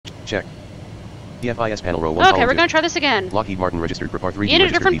Check. EFIS panel row 1 Okay, column we're 2. gonna try this again. Lockheed Martin registered Repar 3D In a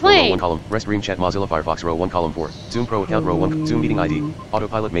registered different B4 row plane. 1 column. Restream chat Mozilla Firefox row 1 column 4. Zoom Pro account row 1. Zoom meeting ID.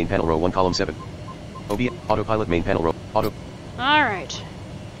 Autopilot main panel row 1 column 7. OB autopilot main panel row. Auto. Alright.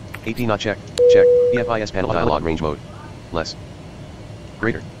 AT not check. Check. EFIS panel dialog range mode. Less.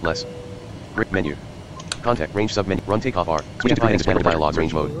 Greater. Less. Menu. Contact range sub menu. Run takeoff R. EFIS panel dialog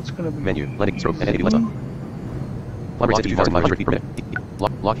range mode. Menu. Letting stroke and NAB let's on. Plumber set to 2,500 feet per minute.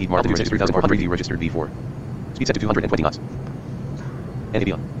 Lockheed Martin registered 3,400 feet registered V4. Speed set to 220 knots.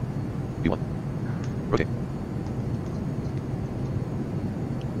 NAB on. V1. Rotate.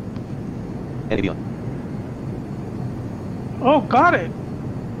 NAB on. Oh, got it.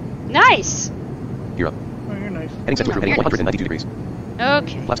 Nice! Gear up. Oh, you're nice. Heading set to heading 192 degrees.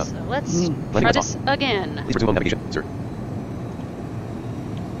 Okay, Flaps up. so let's Landing try lights this again. Please resume home navigation, sir.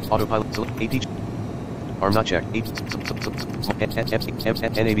 Autopilot select AT. Arm not checked. NAB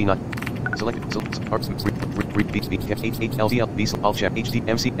not selected. LVL V all check HD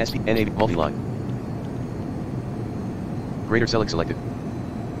MC SP NAB multi-line. Greater select selected.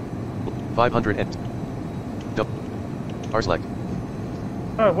 500 and R select.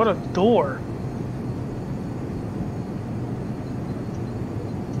 Oh, what a door.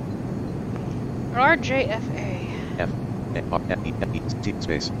 RJFA. F E T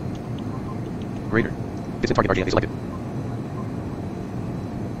space. Greater. Distant target RJFA selected.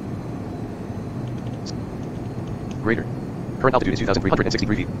 Greater. Current altitude is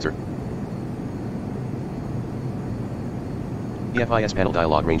 2,363 feet, sir. EFIS panel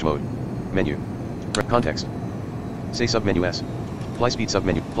dialog range mode. Menu. Context. Say submenu S. Fly speed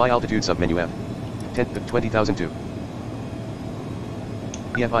submenu. Fly altitude submenu F. 20,002.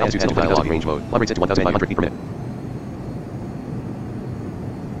 EFIS panel dialog range mode. Climb rate set to 1,500 feet per minute.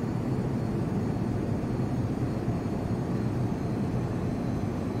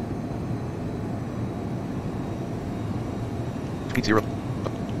 Speed 0.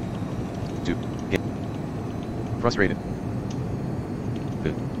 2. Hit. Frustrated.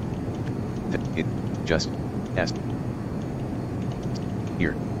 Good. It. Just. Asked.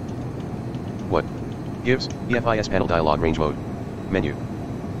 Here. What? Gives. EFIS panel dialog range mode. Menu.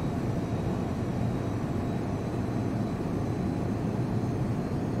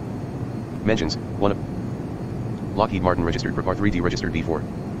 Mentions. 1 of. Lockheed Martin registered Repar 3D registered B4.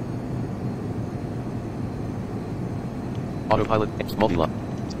 Autopilot, multi-line.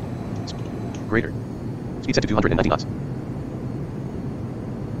 Greater. Speed set to 290 knots.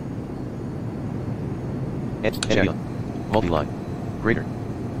 Multi-line. Greater.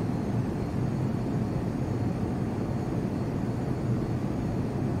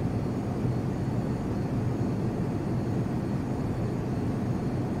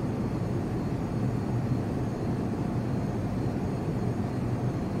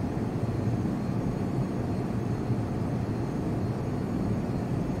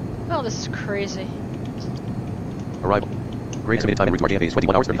 Oh, this is crazy. Arrival. Great estimated time en route to RJFA is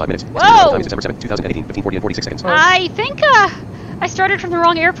 21 hours 35 minutes. Whoa! Estimated time is December 7th, 2018, 15:40 and 46 seconds. I think, I started from the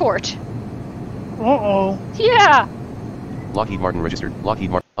wrong airport. Uh-oh. Yeah! Lockheed Martin registered.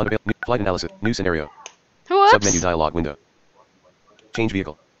 Lockheed Martin. Unavailable. Flight analysis. New scenario. Whoops! Submenu dialog window. Change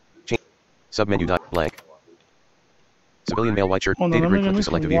vehicle. Change. Submenu blank. Civilian male white shirt. Hold on, Data let grid me click to get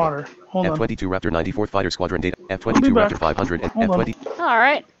select a some vehicle. water. Hold on. F-22 Raptor 94th Fighter Squadron data. I'll F-22 be back. Raptor 500 and Hold on. F-20.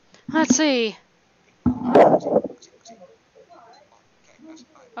 Alright. Let's see.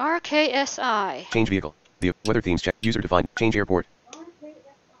 RKSI. Change vehicle. The weather themes check. User defined. Change airport.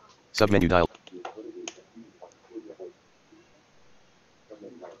 Submenu dial.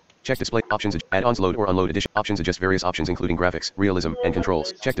 Check display options. Add-ons load or unload addition. Options adjust various options including graphics, realism, and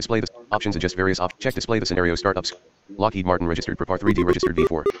controls. Check display the options adjust various check display the scenario startups. Lockheed Martin registered Repar 3D registered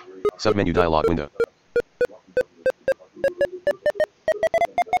V4. Submenu dialog window.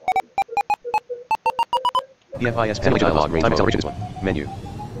 EFIS panel dialog range mode. This one. Menu.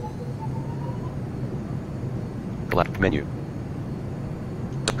 Collect menu.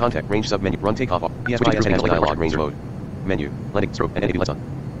 Contact range submenu. Run takeoff. EFIS panel dialog range mode. Menu. Landing stroke and NAB lights on.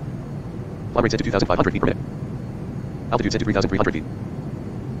 Climb rate set to 2,500 feet per minute. Altitude set to 3,300 feet.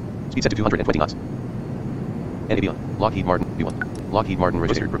 Speed set to 220 knots. NAB on. Lockheed Martin V1. Lockheed Martin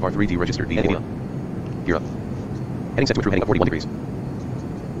registered Repar 3D registered V NAB on. Gear up. Heading set to a true heading of 41 degrees.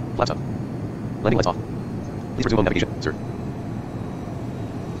 Flaps up. Landing lights off. Please resume home navigation, sir.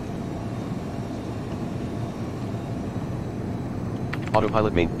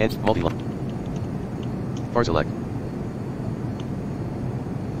 Autopilot main and multi-line. Far select.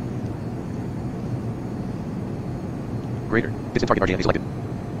 Greater. Distant target RJFA selected.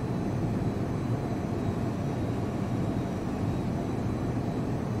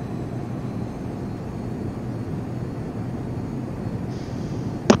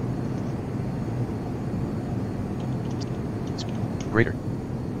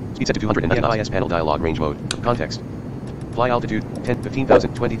 Speed set to 200 and EFIS panel dialog range mode. Context. Fly altitude 10,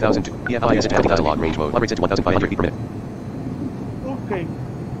 15,000, 20,000 to EFIS panel dialog range mode. Flight rate set to 1,500 feet per minute. Okay,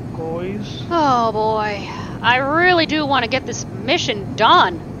 guys. Oh boy. I really do want to get this mission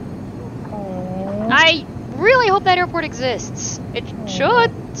done. Oh. I really hope that airport exists. It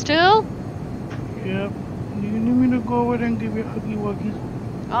should, still. Yep. You need me to go over and give you a huggy wuggy?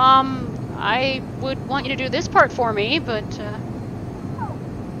 I would want you to do this part for me, but,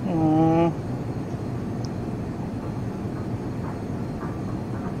 Oh.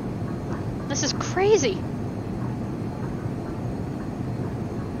 this is crazy.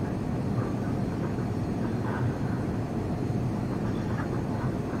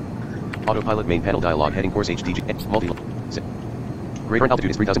 Autopilot main panel dialog heading course HDG multi. Greater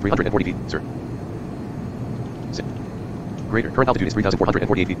altitude is 3,340 feet, sir. Greater current altitude is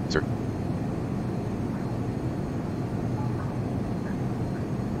 3,448 feet, sir.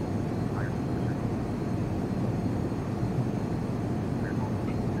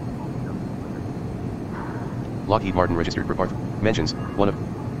 Lockheed Martin registered for part mentions one of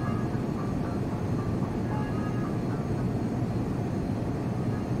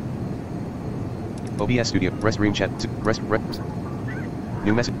OBS Studio restroom chat rest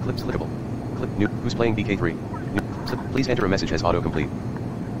new message clickable click new who's playing BK3 new, please enter a message as autocomplete.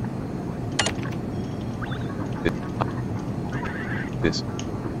 This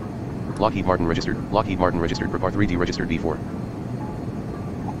Lockheed Martin registered for part 3D registered B4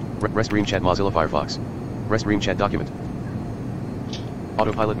 restroom chat Mozilla Firefox restroom chat document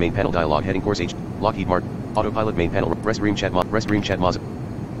autopilot main panel dialog heading course H Lockheed Martin autopilot main panel restroom chat Mozilla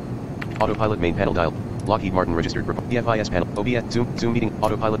autopilot main panel dial Lockheed Martin registered for EFIS panel OBS Zoom meeting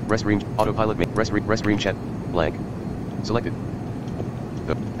autopilot autopilot main restroom chat blank selected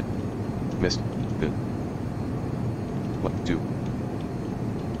the missed the what do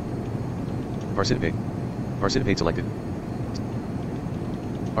participate selected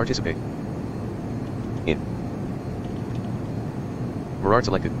participate in Berard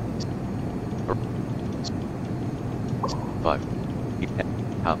selected 5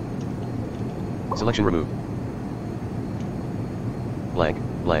 out selection removed blank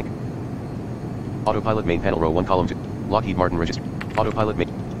autopilot main panel row 1 column 2 Lockheed Martin registered autopilot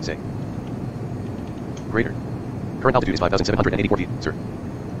main say greater current altitude is 5,784 feet, sir.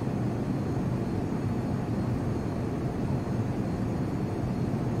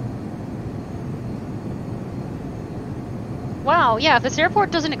 Wow, yeah, if this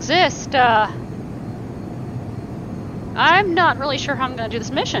airport doesn't exist, I'm not really sure how I'm gonna do this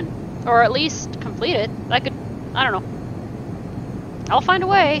mission. Or at least complete it. I don't know. I'll find a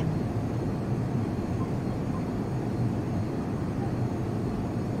way.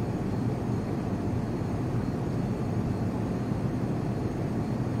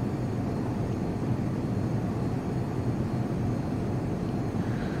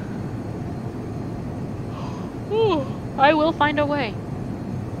 Ooh, I will find a way.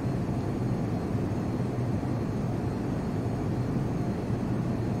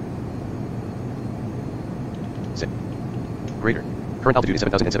 Greater. Current altitude is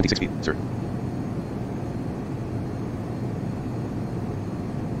 7,076 feet, sir.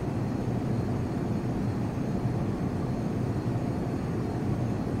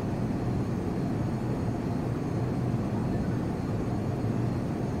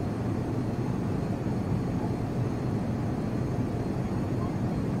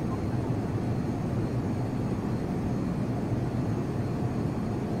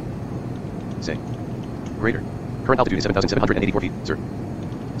 Say. Greater. Current altitude is 7,784 feet, sir.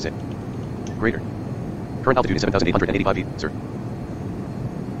 Say. Greater. Current altitude is 7,885 feet, sir.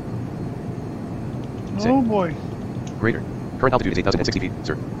 Say. Oh boy. Greater. Current altitude is 8,060 feet,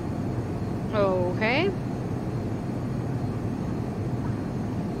 sir. Okay.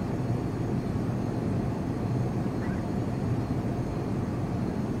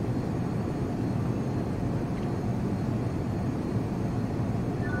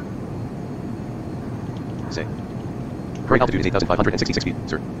 Say. Current altitude is 8,566 feet,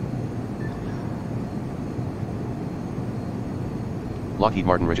 sir. Lockheed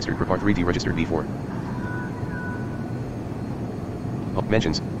Martin registered for part 3D registered B4. Oh,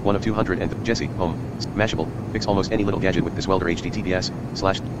 mentions, 1 of 200 and Jesse, home, Mashable, fix almost any little gadget with this welder https,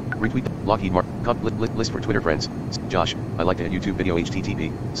 / retweet, Lockheed Martin, list for Twitter friends, Josh, I liked a YouTube video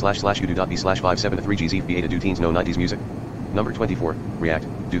http, / udo.b / 573gzva to do teens know 90s music. Number 24,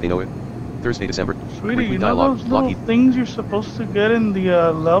 React, do they know it? Thursday, December. Sweetie, you know those little Lockheed things you're supposed to get in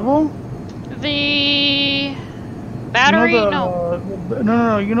the level? The battery? You know No.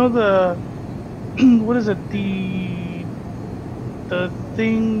 no. You know the what is it? The the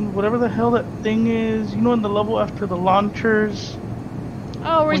thing, whatever the hell that thing is, you know, in the level after the launchers.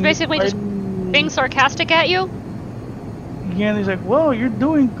 Oh, where he's when basically you're just fighting- being sarcastic at you? Yeah, and he's like, "Well, you're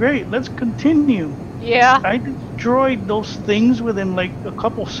doing great. Let's continue." Yeah. I destroyed those things within like a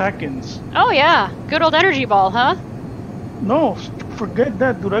couple seconds. Oh yeah. Good old energy ball, huh? No, forget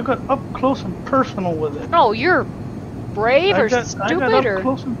that, dude. I got up close and personal with it. Oh, you're brave or I got stupid up or...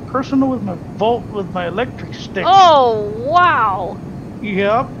 close and personal with my electric stick. Oh, wow.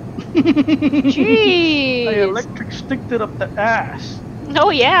 Yep. Jeez. I electric sticked it up the ass. Oh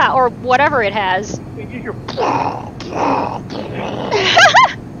yeah, or whatever it has. You hear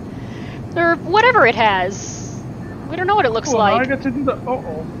Or whatever it has. We don't know what it looks cool, now I like. got to do the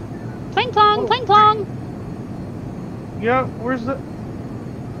uh-oh. Pling plong, Oh. pling plong. Yeah, where's the...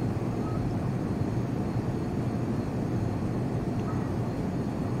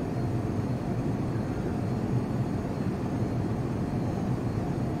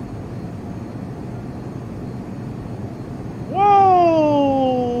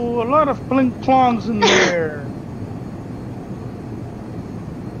 Whoa! A lot of blink plongs in there.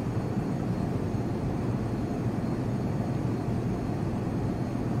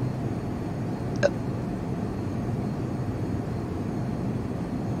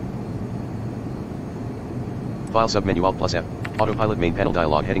 File submenu Alt plus F. Autopilot main panel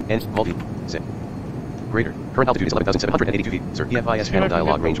dialog heading end multi set. Greater. Current altitude is 11,782 feet. Sir, EFIS panel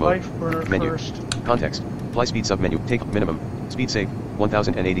dialog range mode. Menu. First. Context. Fly speed submenu. Take minimum. Speed save.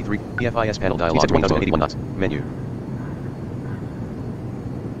 1083. EFIS panel dialog 1081 knots. Menu.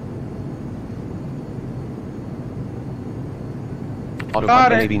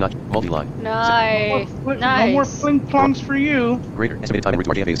 Autopilot it. NAV notch. Multi-line. Nice. No more Nice. blink plongs for you. Greater. Estimated time en route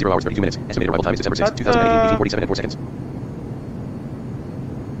to RJFA 0 hours 32 minutes. Estimated arrival time is December 6, That's, 2018, 47 and 4 seconds.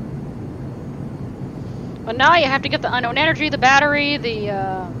 But now you have to get the unknown energy, the battery, the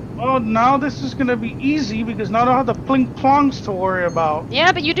Oh, now this is gonna be easy because now I don't have the blink plongs to worry about.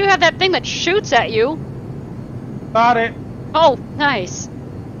 Yeah, but you do have that thing that shoots at you. Got it. Oh, nice.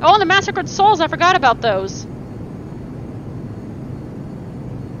 Oh, and the massacred souls, I forgot about those.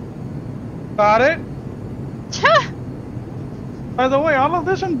 Got it. By the way, all of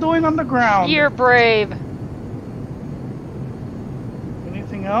this I'm doing on the ground. You're brave.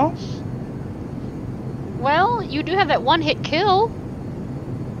 Anything else? Well, you do have that one-hit kill.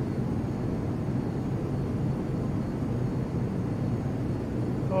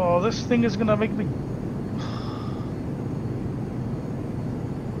 Oh, this thing is gonna make me...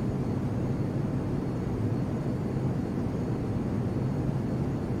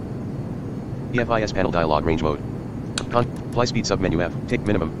 EFIS panel dialog range mode. Fly speed submenu F. Take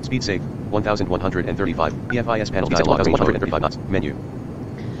minimum. Speed save. 1135. EFIS panel dialog 1135 knots. Menu.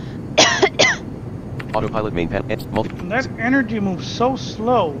 Autopilot main panel. Multi. And that energy moves so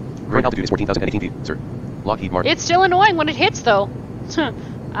slow. Current altitude is 14,018 feet. Sir. Lockheed Martin. It's still annoying when it hits, though. No,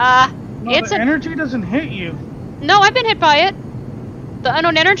 It's the a... energy doesn't hit you. No, I've been hit by it. The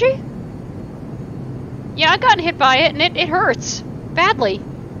unknown energy? Yeah, I've gotten hit by it, and it hurts. Badly.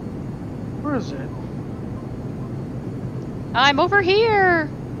 Where is it? I'm over here.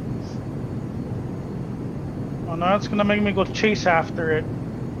 Oh, now it's gonna make me go chase after it.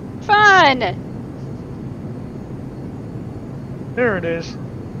 Fun. There it is.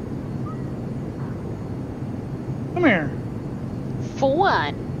 Come here.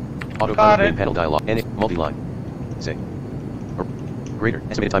 Fun. Autopilot Got main it. panel dialog. Multi-line. Say. Or greater.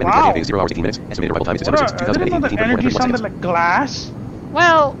 Estimated time in Wow. RJFA 0 hours 18 minutes. Estimated arrival time is What December 6, I didn't know 2018, the energy 15 sounded seconds. like glass.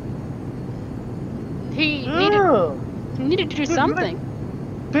 Well, he Ugh. needed to do Dude, something.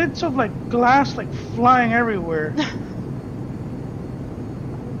 Bits of like glass like flying everywhere.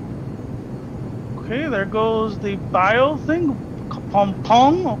 Okay, there goes the bio thing. Pom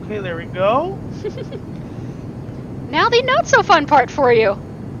pom. Okay, there we go. Now the not so fun part for you.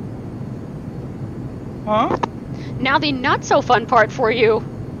 Huh? Now the not so fun part for you.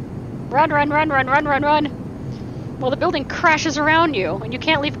 Run, run, run, run, run, run, run. Well, the building crashes around you, and you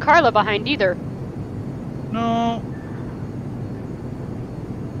can't leave Carla behind either. No.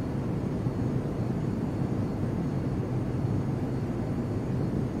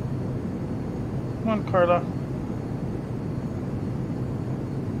 Come on, Carla.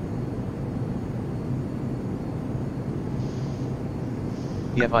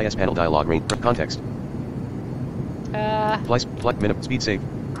 EFIS panel dialog range. Context. Flight minimum. Speed save.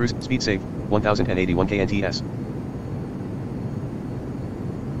 Cruise. Speed save. 1081 kNTS.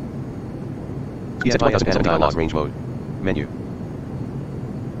 EFIS panel dialog range mode. Menu.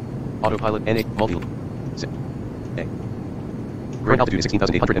 Autopilot NA. Multi. Set. A. Current altitude is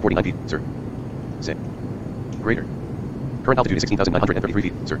 16,849 feet. Sir. Set. Greater. Current Current altitude is 16,933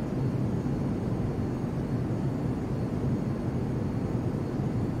 feet, sir.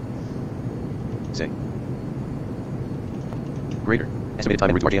 Say. Greater. Estimated time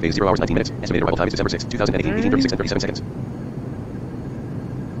en route to RJFA is 0 hours 19 minutes. Estimated arrival time is December 6, 2018, 18:36 and 37 seconds.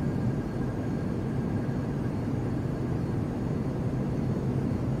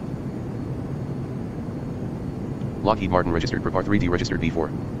 Lockheed Martin registered for Part 3D registered V4.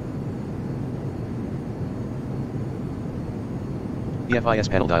 EFIS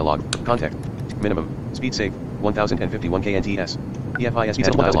panel dialog. Contact. Minimum. Speed safe. 1051 kNTS. EFIS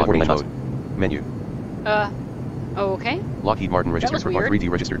panel dialog range mode. Menu. Okay. Lockheed Martin registered for Part 3D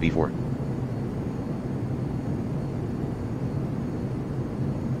registered V4.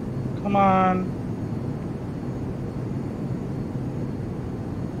 Come on.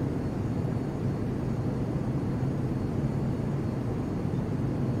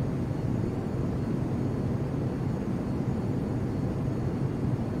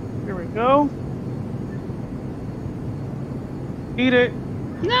 Here we go. Eat it.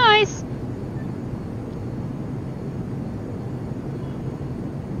 Nice.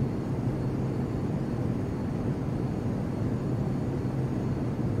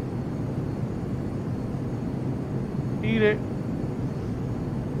 Eat it.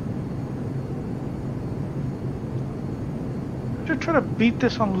 I should try to beat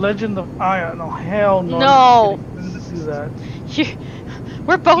this on Legend of Aya. No, hell no. No. I'm not gonna do that.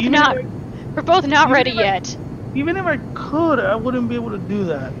 We're both Even not. if We're both not even ready if I- yet. Even if I could, I wouldn't be able to do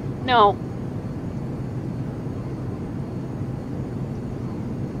that. No.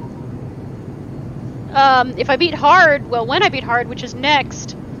 If I beat hard, well, when I beat hard, which is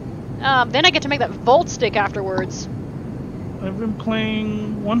next, then I get to make that volt stick afterwards. I've been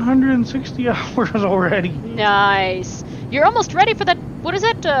playing 160 hours already. Nice. You're almost ready for that. What is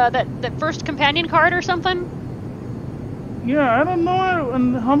it? That first companion card or something? Yeah, I don't know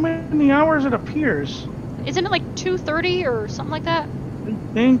in how many hours it appears. Isn't it like 2:30 or something like that? I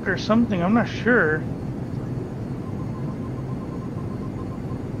think, or something. I'm not sure.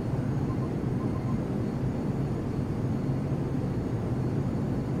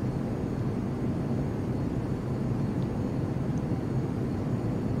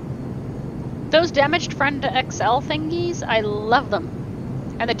 Those damaged friend XL thingies, I love them.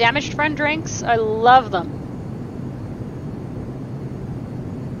 And the damaged friend drinks, I love them.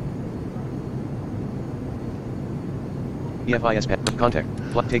 EFIS panel. Contact.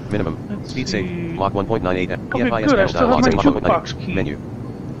 Take minimum. Let's Speed see. safe. Mach 1.98. Okay, EFIS good. I panel still have dialog my range mode. jukebox key. Menu.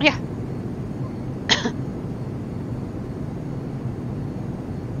 Yeah.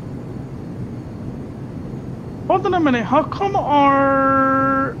 Hold on a minute. How come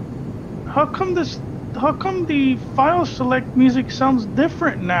the file select music sounds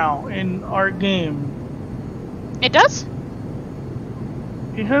different now in our game? It does?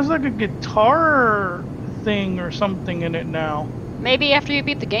 It has like a guitar thing or something in it now. Maybe after you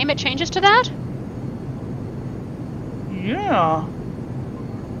beat the game it changes to that? Yeah.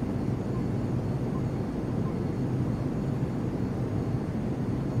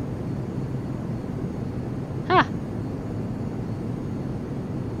 Huh.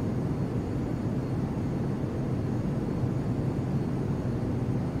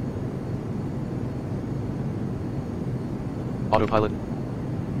 Autopilot.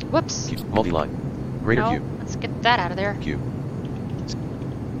 Whoops. Q. Multi-line. Greater No, Q. let's get that out of there. Q.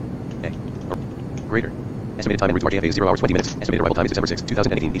 A. Greater. Estimated time en route to RJFA is 0 hours 20 minutes. Estimated arrival time is December 6,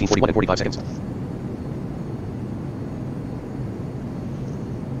 2018, 18:41 and 45 seconds.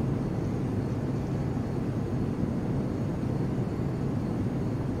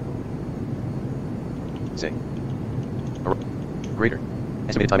 Say. Greater.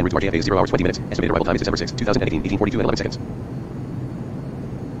 Estimated time en route to RJFA is 0 hours 20 minutes. Estimated arrival time is December 6, 2018, 18:42 and 11 seconds.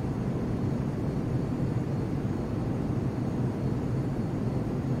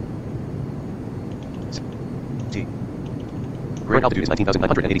 T. Current altitude is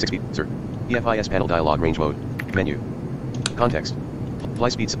 19,986 feet, sir. EFIS panel dialog range mode. Menu. Context. Fly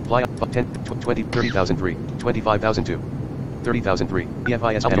speeds. Fly up 10, 20, 30,003, 25,002, 30,003.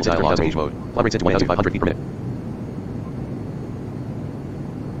 EFIS panel dialog range mode. Fly rate set to 1,500 feet per minute.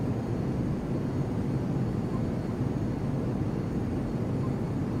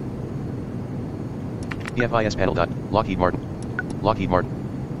 EFIS panel dot. Lockheed Martin. Lockheed Martin.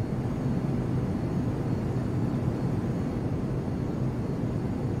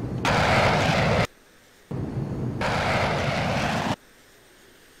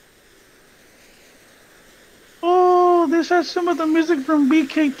 Oh, this has some of the music from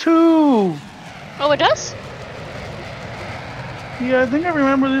BK2. Oh, it does? Yeah, I think I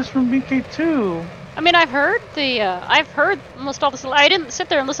remember this from BK2. I mean, I've heard almost all this. I didn't sit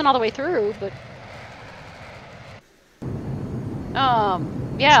there and listen all the way through, but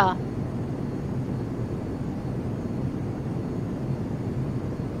yeah.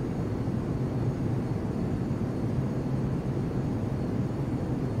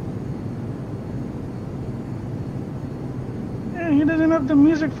 Yeah, he doesn't have the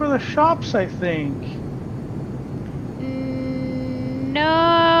music for the shops, I think.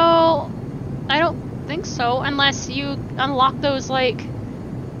 No, I don't think so, unless you unlock those like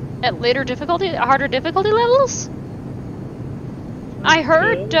at harder difficulty levels. I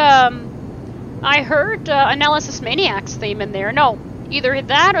heard Analysis Maniac's theme in there. No, either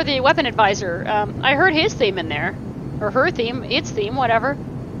that or the Weapon Advisor. I heard his theme in there, or her theme, its theme, whatever.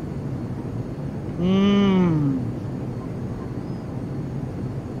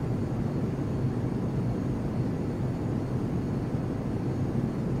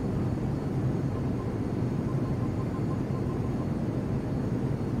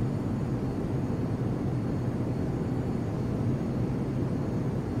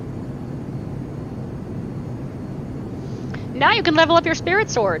 Now you can level up your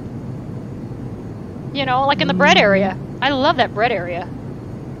spirit sword. You know, like in the bread area. I love that bread area.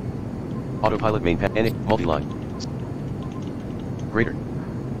 Autopilot main panel. Multi-line. Greater.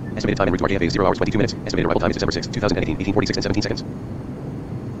 Estimated time en route to RJFA is 0 hours 22 minutes. Estimated arrival time is December 6, 2018, 1846 and 17 seconds.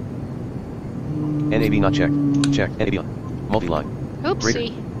 NAB not checked. Check. NAB on. Multi-line.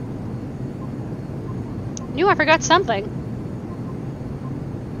 Oopsie. Knew I forgot something.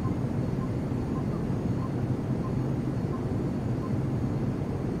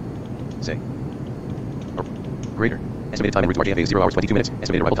 Say. Greater. Estimated time en route to RJFA is 0 hours 22 minutes.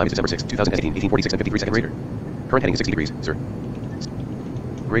 Estimated arrival time is December 6, 2018, 1846 and 53 seconds. Greater. Current heading is 60 degrees, sir.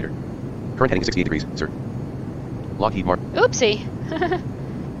 Greater. Current heading is 68 degrees, sir. Lockheed Martin. Oopsie.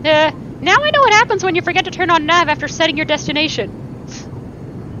 Now I know what happens when you forget to turn on nav after setting your destination.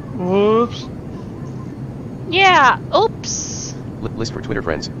 Whoops. Yeah, oops. List for Twitter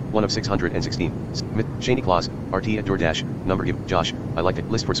friends. 1 of 616. Shaney Claus. RT at DoorDash. Number give. Josh. I liked it.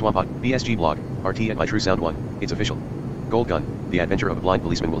 List for Swampot. BSG blog. RT at My True Sound 1. It's official. Gold Gun. The Adventure of a Blind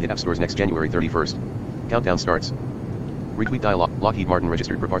Policeman will hit app stores next January 31st. Countdown starts. Retweet dialogue. Lockheed Martin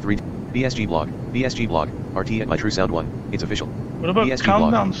registered for part 3. BSG blog. BSG blog. RT at My True Sound 1. It's official. What about BSG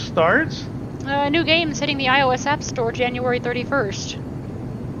countdown blog. starts? New games hitting the iOS App Store January 31st.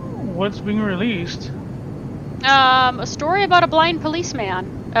 What's being released? A story about a blind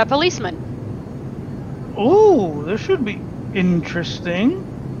policeman. Oh, this should be interesting.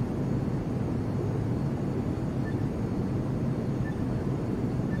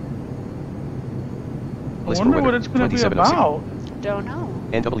 I List for wonder what weather. it's going to be 2706. about. Don't know.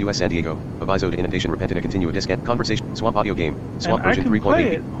 NWS San Diego. Aviso de inundation repentina continua descant. Conversation. Swamp audio game. Swamp And I version can play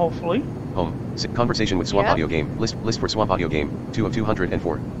 3.8. it, hopefully. Home. Conversation with Swamp Yep. audio game. List for Swamp audio game. 2 of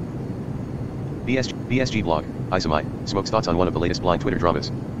 204. BSG blog. Isomai. Smokes thoughts on one of the latest blind Twitter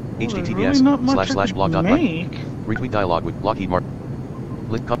dramas. There's https really not much I could //blog.live. make. Retweet dialogue with Lockheed Martin.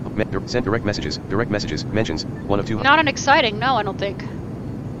 Send direct messages. Mentions. 1 of 2. Not an exciting, no, I don't think.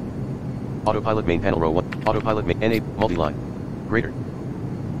 Autopilot main panel row 1. Autopilot main NA multi-line. Greater.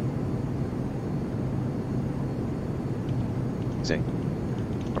 Say.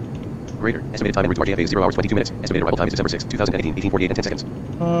 Greater. Estimated time en route to RJFA is 0 hours 22 minutes. Estimated arrival time is December 6, 2018, 1848 and 10 seconds.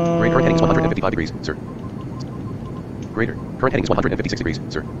 Greater. Current heading is 155 degrees, sir. Greater. Current heading is 156 degrees,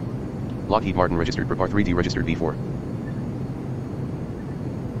 sir. Lockheed Martin registered for part 3D registered V4.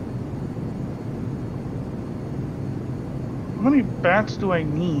 How many bats do I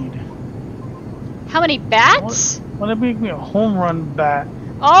need? How many bats? Why don't make me a home run bat?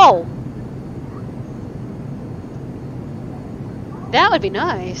 Oh! That would be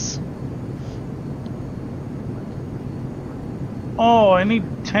nice. Oh, I need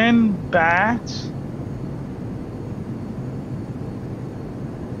 10 bats?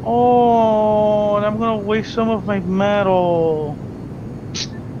 Oh, and I'm gonna waste some of my metal.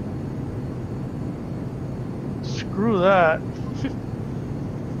 Screw that.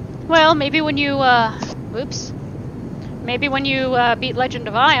 Well, maybe when you, maybe when you beat Legend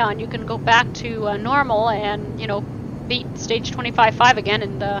of Ion, you can go back to normal and, you know, beat stage 25-5 again,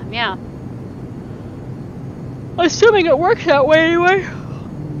 and, yeah. Assuming it works that way anyway.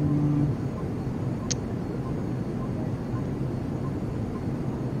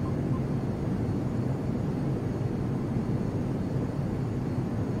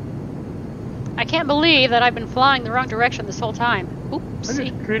 I can't believe that I've been flying the wrong direction this whole time. I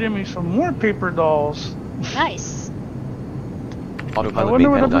Oopsie. just created me some more paper dolls. Nice. I Autopilot wonder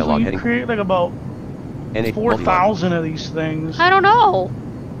main what panel happens when dialogue you heading. create like about NA multi-line. 4,000 of these things. I don't know.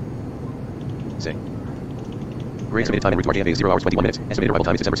 Say. Great estimated time en route to RJFA 0 hours 21 minutes. Estimated arrival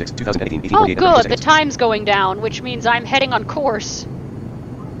time is December 6, 2018, 18:48 Oh, and 30 good. The seconds. time's going down, which means I'm heading on course.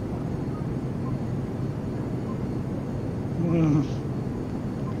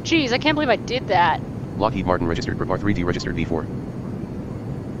 Jeez, I can't believe I did that. Lockheed Martin registered. R3D registered V4.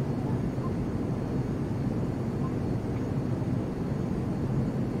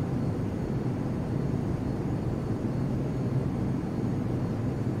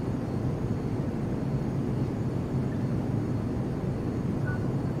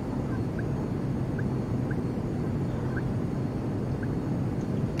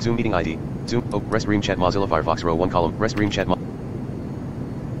 Zoom meeting ID. Zoom. Oh, rest room chat Mozilla Firefox row 1 column. Rest room chat blank.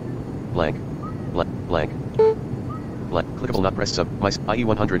 Blank. Blank. Blank. Clickable not press sub. My IE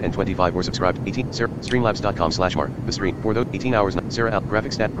 125 or subscribed. 18. Streamlabs.com/mark. The stream. For those 18 hours. Sarah out.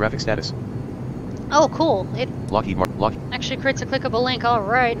 Graphic status. Oh, cool. It Lockheed Martin. actually creates a clickable link. All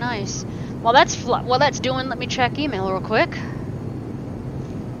right, nice. While that's doing, let me check email real quick.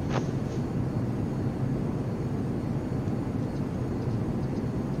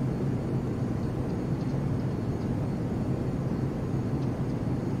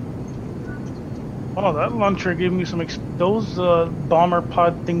 Oh, that launcher gave me some. Those bomber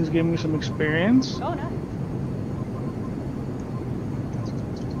pod things gave me some experience. Oh, nice.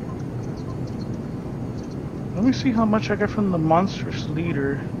 Let me see how much I get from the monstrous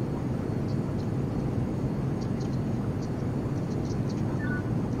leader.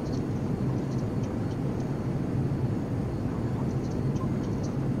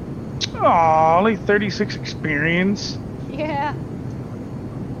 Aw, only 36 experience. Yeah.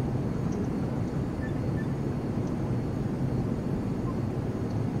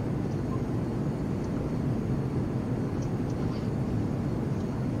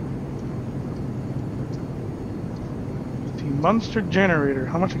 The monster generator.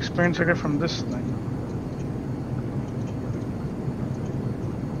 How much experience I get from this thing?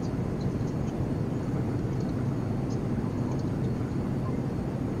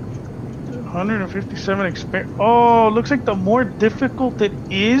 $157 experience. Oh, looks like the more difficult it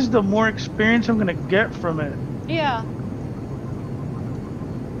is, the more experience I'm gonna get from it. Yeah.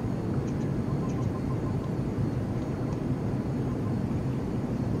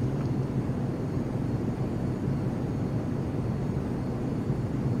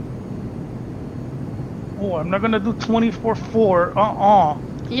 Oh, I'm not gonna do 24/4.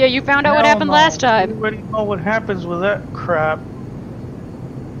 Yeah, you found out what Hell happened no. last time. You already know what happens with that crap.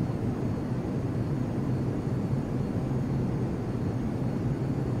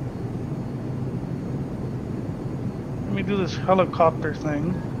 Let me do this helicopter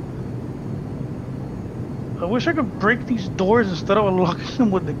thing. I wish I could break these doors instead of unlocking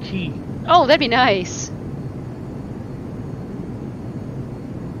them with the key. Oh, that'd be nice.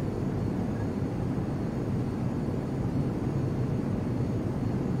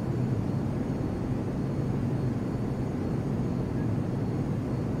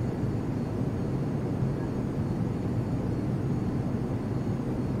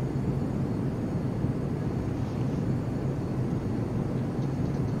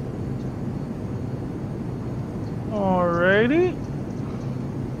 Alrighty.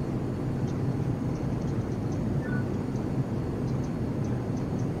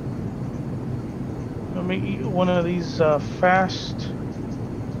 Let me eat one of these fast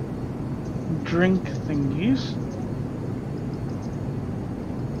drink thingies.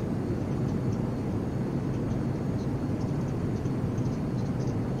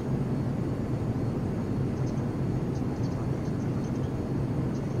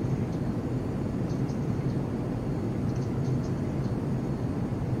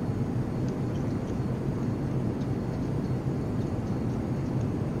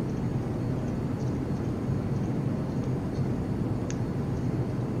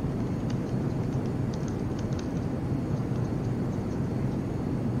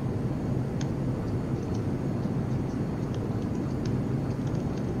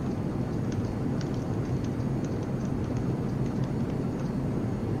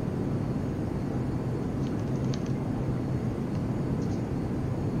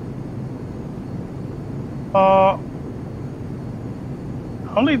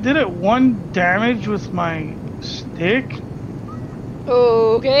 I only did it 1 damage with my stick.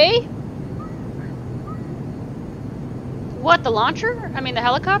 Okay. What, the launcher? I mean, the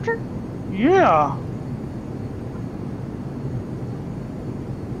helicopter? Yeah.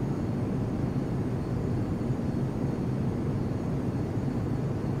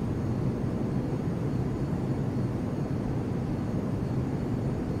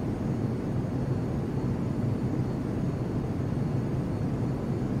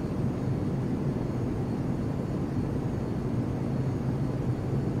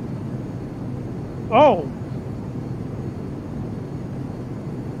 Oh.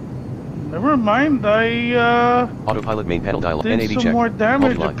 Never mind, I Autopilot main panel dialog. did NAV some check. more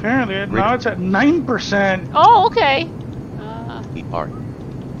damage Multi-line. apparently. Greater. Now it's at 9%. Oh, okay. R.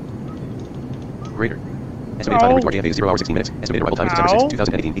 Greater. Estimated time en route to RJFA is 0 hours 16 minutes. Estimated arrival time is December 6,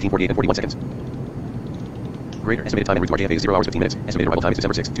 2018, 18:48 and 41 seconds. Greater. Estimated time en route to RJFA is 0 hours 15 minutes. Estimated arrival time is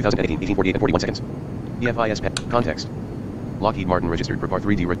December 6, 2018, 18:48 and 41 seconds. EFIS context. Lockheed Martin registered for Part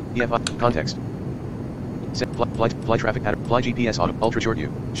 3D. EFI context. Set fly traffic pattern. Fly GPS auto. Ultra short U.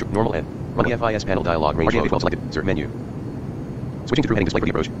 Short, normal N. Run EFIS panel dialog. Range RJFA 12 selected. Sir menu. Switching to through heading display for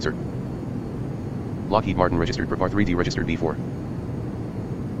the approach. Sir. Lockheed Martin registered for Part 3D. Registered V4.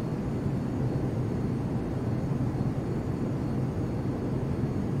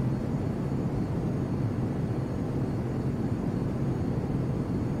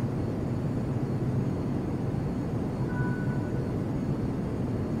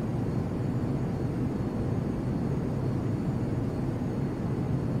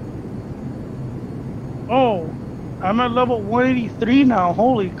 Oh, I'm at level 183 now.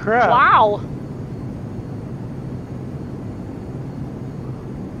 Holy crap. Wow.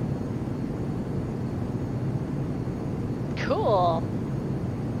 Cool.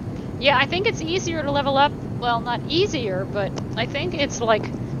 Yeah, I think it's easier to level up. Well, not easier, but I think it's like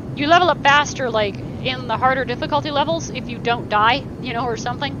you level up faster, like in the harder difficulty levels, if you don't die, you know, or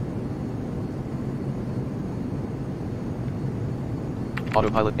something.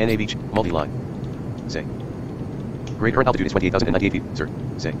 Autopilot NAV multi-line. Say. Greater. Current altitude is 28,098 feet, sir.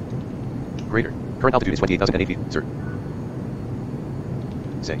 Say. Greater. Current altitude is 28,008 feet, sir.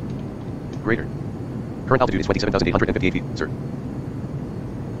 Say. Greater. Current altitude is 27,858 feet, sir.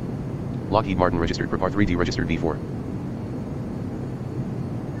 Lockheed Martin registered for Part 3D. Registered V4.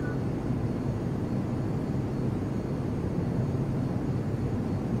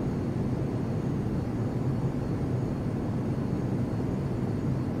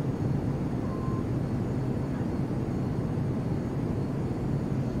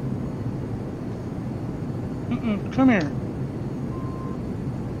 Come here.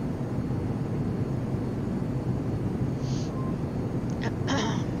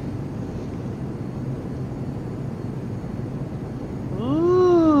 Ooh.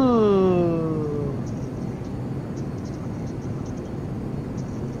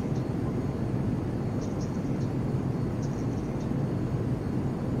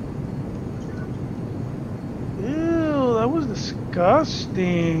 Ew, that was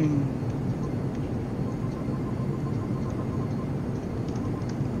disgusting.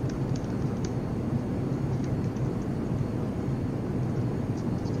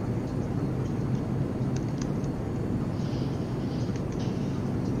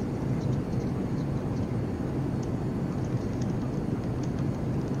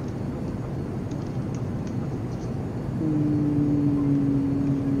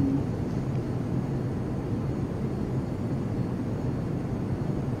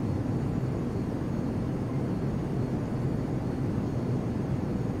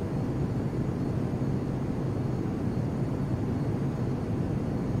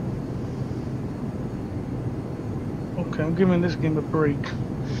 Okay, I'm giving this game a break.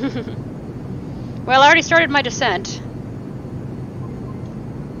 Well, I already started my descent.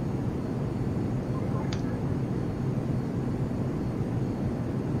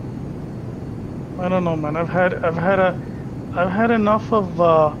 I don't know, man. I've had enough of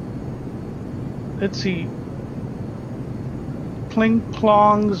let's see, pling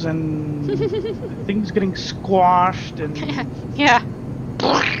plongs and things getting squashed and Yeah.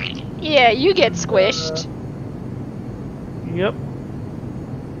 Yeah, you get squished. Yep.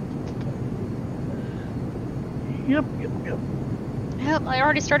 Yep. Yep, I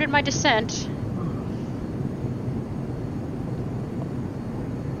already started my descent.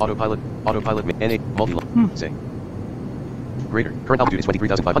 Autopilot NA multi-line. Say. Greater. Current altitude is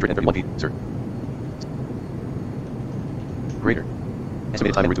 23,531 feet, sir. Greater.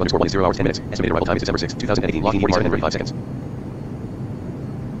 Estimated time en route to underscore 1 is 0 hours 10 minutes. Estimated arrival time is December 6, 2018, 18:47 and 35 seconds.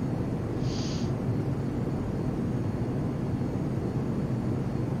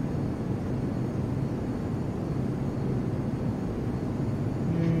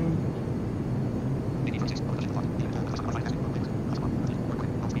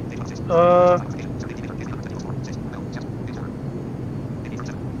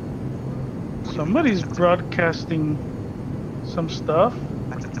 Somebody's broadcasting some stuff.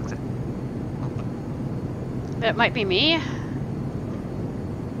 That might be me.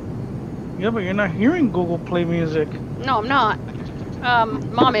 Yeah, but you're not hearing Google Play Music. No, I'm not.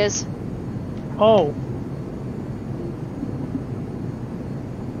 Mom is. Oh.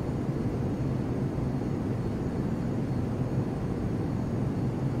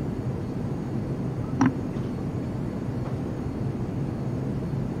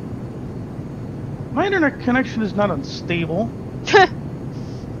 My internet connection is not unstable.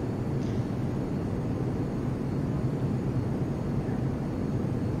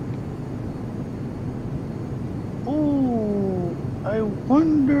 Ooh, I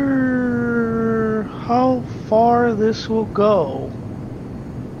wonder how far this will go.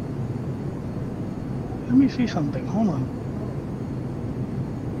 Let me see something. Hold on.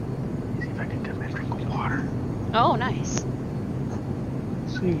 See if I can get my drink of water. Oh, nice.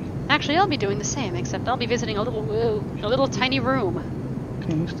 Let's see. Actually, I'll be doing the same, except I'll be visiting a little tiny room.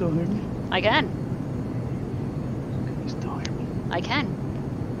 Can you still hear me? I can. Can you still hear me? I can.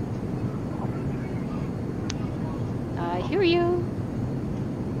 I hear you.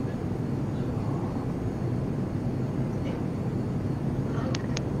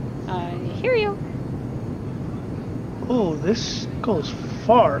 I hear you. Oh, this goes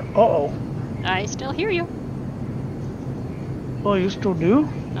far. Uh-oh. I still hear you. Oh, you still do?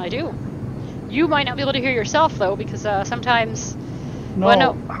 I do. You might not be able to hear yourself, though, because sometimes... No, well,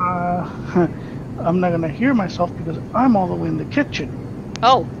 no. I'm not going to hear myself because I'm all the way in the kitchen.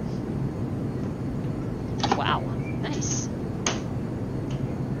 Oh. Wow. Nice.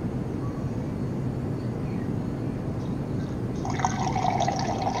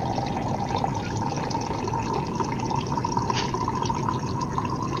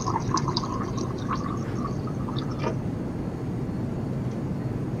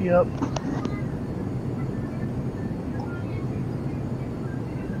 Yep.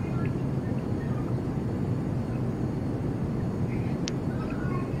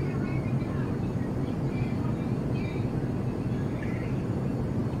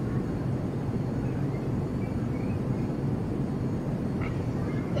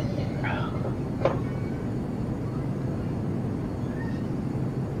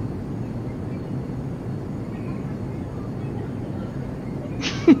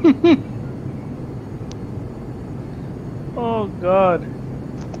 Oh God.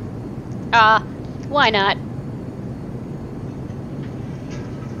 Why not?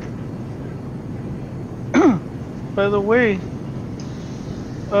 By the way,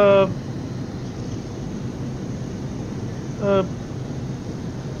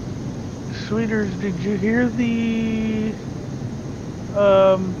 Sweeters, did you hear the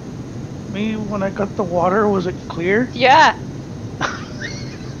me when I got the water? Was it clear? Yeah.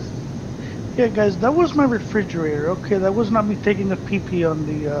 Yeah, guys, that was my refrigerator. Okay, that was not me taking a pee-pee on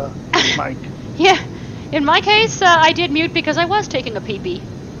the mic. Yeah. In my case, I did mute because I was taking a pee-pee.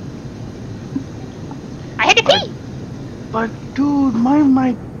 I had to pee! But dude, my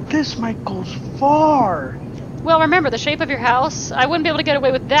mic, this mic goes far. Well, remember, the shape of your house, I wouldn't be able to get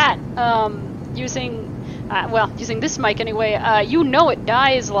away with that, using this mic anyway. You know it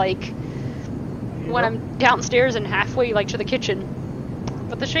dies, like, when I'm downstairs and halfway, like, to the kitchen.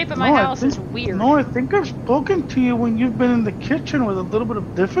 But the shape of my house is weird. No, I think I've spoken to you when you've been in the kitchen with a little bit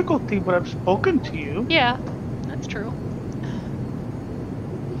of difficulty, but I've spoken to you. Yeah, that's true.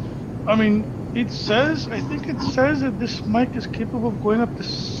 I mean, I think it says that this mic is capable of going up to, I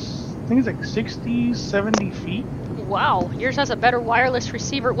think it's like 60, 70 feet. Wow, yours has a better wireless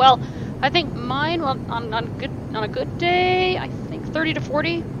receiver. Well, I think mine, well, on a good day, I think 30 to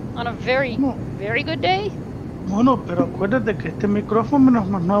 40. On a very good day. Bueno, pero acuérdate que este micrófono es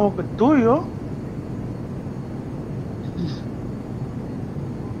más nuevo que el tuyo.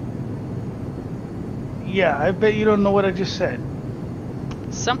 Yeah, I bet you don't know what I just said.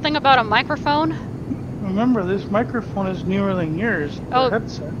 Something about a microphone? Remember, this microphone is newer than yours. Oh. The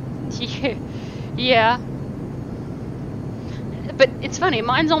headset. Yeah. But it's funny,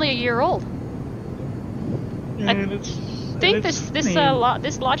 mine's only a year old. And I think this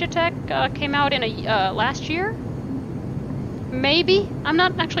Logitech came out in last year. Maybe, I'm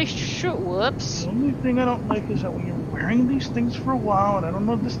not actually sure. Whoops. The only thing I don't like is that when you're wearing these things for a while, and I don't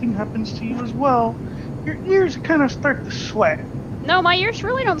know if this thing happens to you as well, your ears kind of start to sweat. No, my ears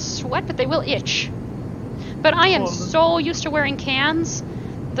really don't sweat, but they will itch. But I am so used to wearing cans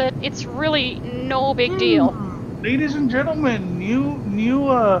that it's really no big deal. Ladies and gentlemen, new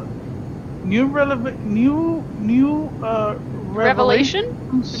revelation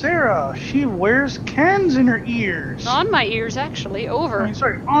from Sarah. She wears cans in her ears. On my ears, actually, over. I mean,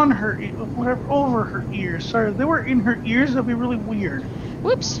 sorry, on her, whatever, over her ears. Sorry, if they were in her ears, that'd be really weird.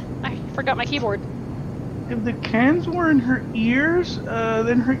 Whoops, I forgot my keyboard. If the cans were in her ears,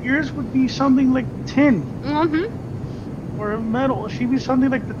 then her ears would be something like tin. Mm-hmm. Or metal. She'd be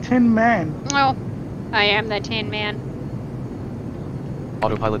something like the Tin Man. Oh, I am the Tin Man.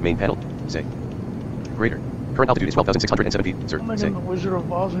 Autopilot main panel. Say. Greater. Current altitude is 12,607 feet, sir. I'm like Say. in the Wizard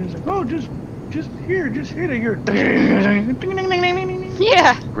of Oz, and he's like, oh, just hit it here.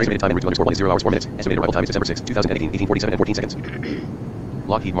 Yeah. Great estimated time en route to underscore 0 hours 4 minutes. Estimated arrival time is December 6, 2018, 1847 and 14 seconds.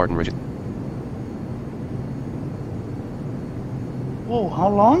 Lockheed Martin Rigid. Whoa, how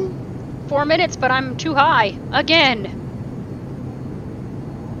long? 4 minutes, but I'm too high. Again.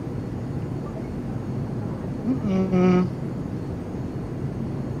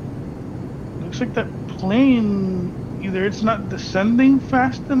 Looks like that plane, either it's not descending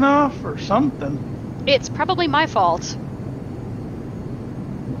fast enough or something. It's probably my fault.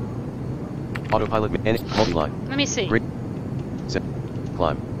 Autopilot and multi-line. Let me see. Great. Set.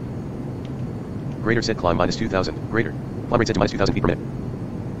 Climb. Greater set climb minus 2,000. Greater. Climb rate set to minus 2,000 feet per minute.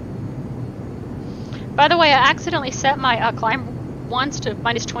 By the way, I accidentally set my climb once to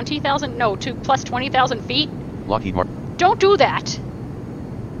minus 20,000. No, to plus 20,000 feet. Lockheed Martin. Don't do that.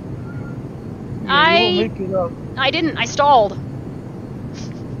 Yeah, you won't make it up. I didn't. I stalled.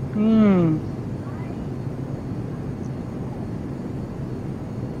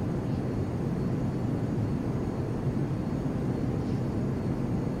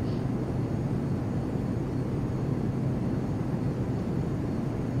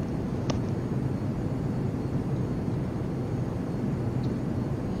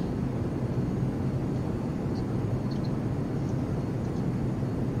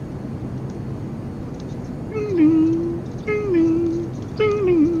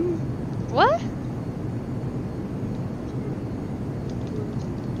 What?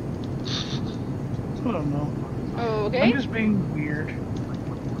 I don't know. Okay. I'm just being weird.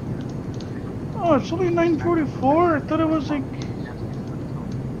 Oh, it's only 9:44. I thought it was like,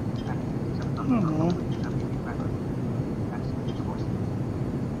 I don't know.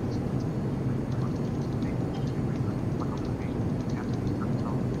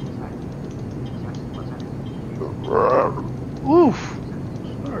 Oof.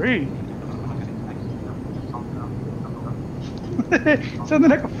 Sorry. Sounded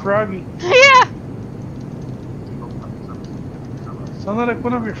like a froggy. Yeah. Sounded like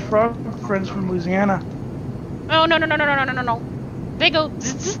one of your frog friends from Louisiana. Oh no. They go.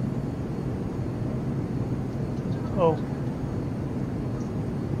 Zzz. Oh.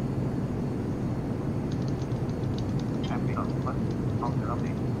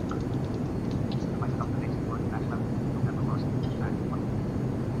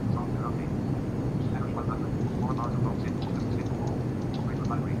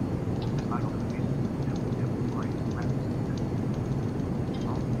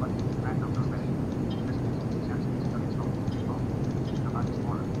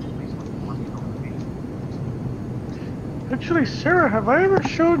 Actually, Sarah, have I ever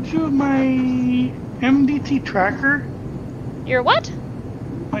showed you my MDT tracker? Your what?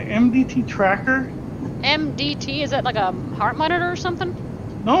 My MDT tracker? MDT? Is that like a heart monitor or something?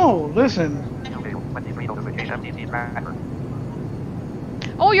 No, listen.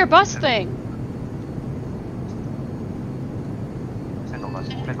 Oh, your bus thing.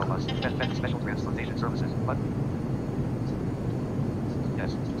 Special transportation services.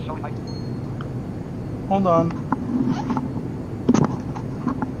 Yes. Hold on.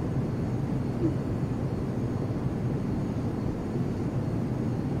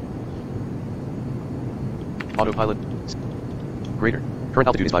 Autopilot. Greater. Current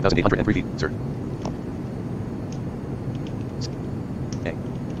altitude is 5,803 feet, sir. A.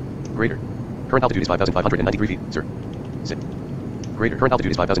 Greater. Current altitude is 5,593 feet, sir. Sit. Greater. Current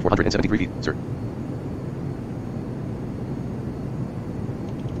altitude is 5,473 feet, sir.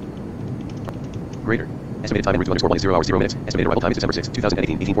 Greater. Estimated time en route to underscore 0 hours 0 minutes. Estimated arrival time is December 6,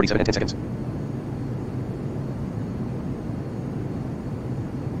 2018, 1847 and 10 seconds.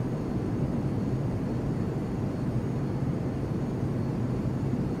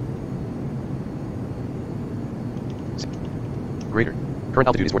 Greater. Current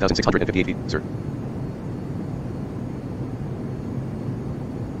altitude is 4,658 feet, sir.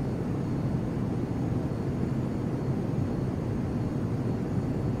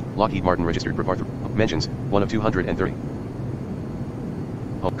 Lockheed Martin registered for mentions, 1 of 230.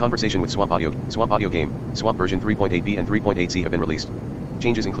 Conversation with Swamp Audio Game, Swamp version 3.8b and 3.8c have been released.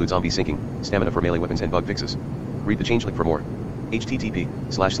 Changes include zombie sinking, stamina for melee weapons and bug fixes. Read the change link for more.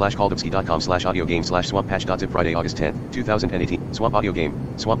 http://caldovsky.com/audiogame/swamppatch.zip Friday, August 10th, 2018. Swamp Audio Game,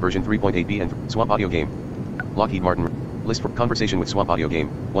 Swamp version 3.8b and Swamp Audio Game. Lockheed Martin. List for conversation with Swamp Audio Game,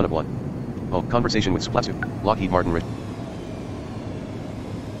 1 of 1. Conversation with Lockheed Martin.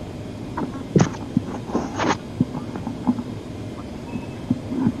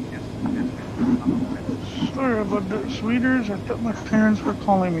 Sorry about the Sweeters. I thought my parents were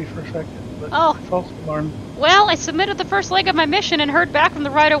calling me for a second. But Oh. false alarm. Well, I submitted the first leg of my mission and heard back from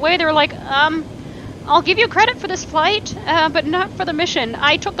the right away. They were like, I'll give you credit for this flight, but not for the mission.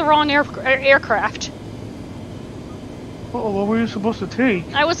 I took the wrong aircraft. Oh, what were you supposed to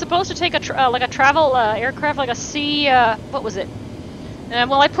take? I was supposed to take a travel aircraft, like a C. What was it?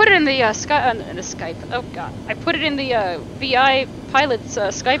 Well, I put it in the Skype. Oh God, I put it in the VI pilots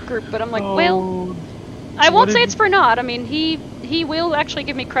Skype group, but I'm like, well, I won't say it's for naught. I mean, he will actually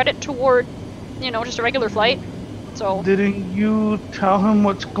give me credit toward, you know, just a regular flight. So. Didn't you tell him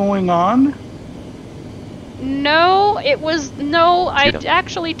what's going on? No, I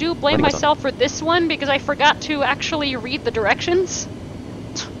actually do blame myself for this one because I forgot to actually read the directions.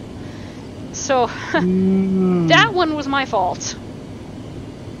 So, that one was my fault.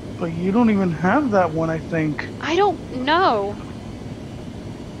 But you don't even have that one, I think. I don't know.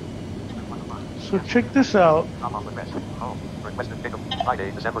 So check this out.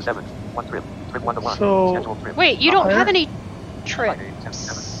 So, wait, you don't have any trips.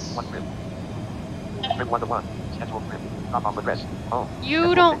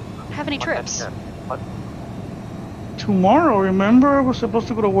 You don't have any trips. Tomorrow, remember I was supposed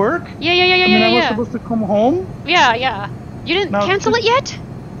to go to work? Yeah. I was supposed to come home? Yeah. You didn't cancel it yet?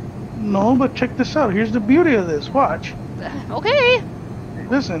 No, but check this out. Here's the beauty of this. Watch. Okay.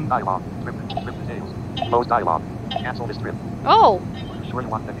 Listen. Dialogue. Close dialogue. Cancel this trip. Oh. Sure you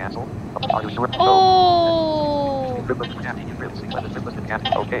want to cancel? Are you sure? Oh. Okay. The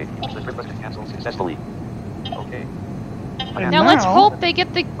trip was canceled successfully. Okay. Now let's hope they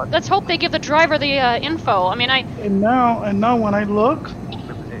get give the driver the info. I mean, And now when I look.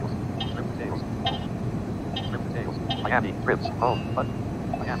 Miami trips.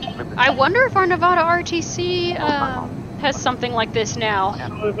 I wonder if our Nevada RTC has something like this now.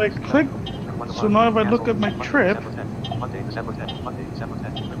 So if I click, so now if I look at my trip. Monday, December 10th. Monday, December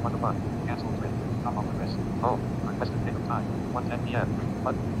 10th. Trip 1 to 1. Cancel trip. Come on the rest. Oh, requested pickup time. 1:10 p.m.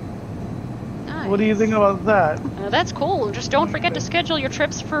 Nice. What do you think about that? That's cool. Just don't forget to schedule your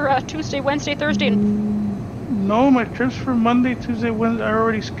trips for Tuesday, Wednesday, Thursday. No, my trips for Monday, Tuesday, Wednesday are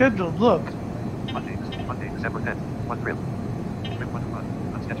already scheduled. Look. Monday, December 10th. 1 trip. Trip 1 to 1.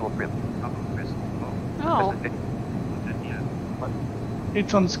 Unscheduled trip. Come on the rest. Oh. Requested pickup. 1:10 p.m.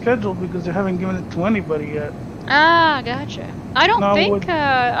 It's unscheduled because they haven't given it to anybody yet. Ah, gotcha. I don't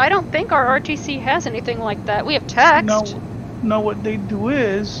think our RTC has anything like that. We have text. Now what they do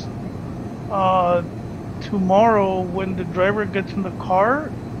is, tomorrow when the driver gets in the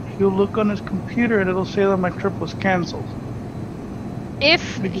car, he'll look on his computer and it'll say that my trip was canceled.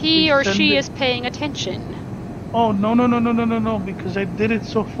 If he or she is paying attention. Oh, no, because I did it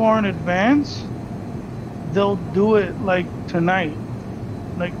so far in advance, they'll do it like tonight.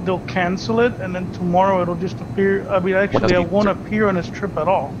 Like they'll cancel it and then tomorrow it'll just appear. I mean, actually, it won't appear on his trip at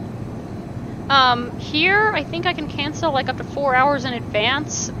all. Here, I think I can cancel like up to 4 hours in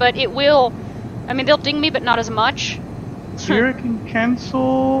advance, but it will, I mean, they'll ding me, but not as much. Here it can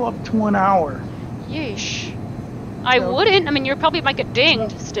cancel up to an hour. Yeesh. I wouldn't. I mean, you probably might get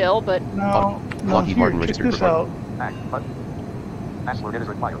dinged still, but... No, here, check this out. Password is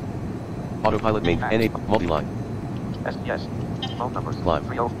required. Autopilot main, NA, multi-line. Yes. Phone numbers. Live.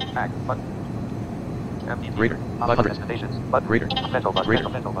 30 back. Button. Greater. 500. Destinations. Button. Greater. Mental bus. Greater.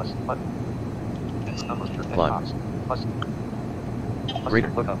 Mental bus. Button. Numbers. Live. Bus. Greater.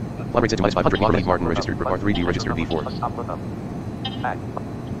 Look up. Flight rate set to -500. Lockheed Martin registered for R3D registered V4. Bus stop. Look up. Back.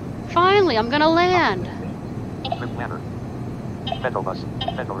 Finally, I'm gonna land. Trip planner. Mental bus.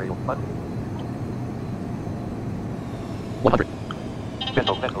 Mental rail. Button. 100.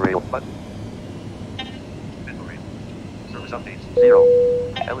 Mental rail. Button. Mental rail. Service updates. 0.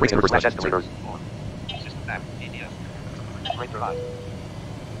 Elevator slash escalators. System map. PDF. Greater live.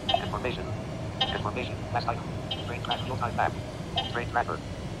 Information. Last item. Train track. Fuel time map. Train tracker.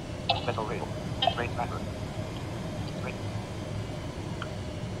 Mental rail. Train tracker. Train.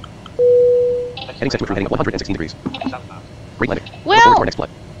 Heading set to heading up 116 degrees. Southbound. Rate landing. Well, For next flight.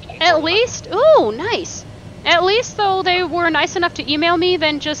 at least... Ooh, nice. At least, though, they were nice enough to email me,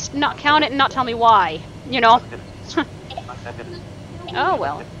 then just not count it and not tell me why. You know? Oh,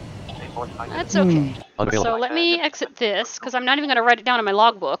 well. That's okay. Unavailable. So let me exit this, because I'm not even going to write it down in my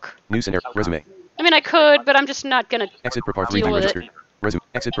logbook. New scenario. Resume. I mean, I could, but I'm just not going to... Exit for Par Deal 3D with registered. Resume.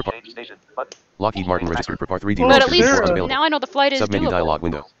 Exit for Par. Station. Button. Lockheed Martin registered for Par 3D. Well, But at least Sarah. Available. now I know the flight is Submenu doable. dialog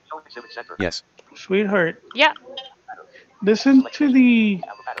window. Yes. Sweetheart, Yeah. listen to the...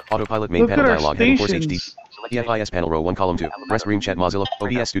 Autopilot main Look at panel our dialog heading 460. stations. EFIS panel row 1 column 2. Rest room chat Mozilla.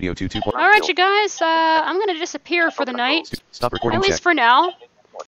 OBS Studio 2 2. All right, you guys. I'm going to disappear for the night. Stop recording At check. least for now.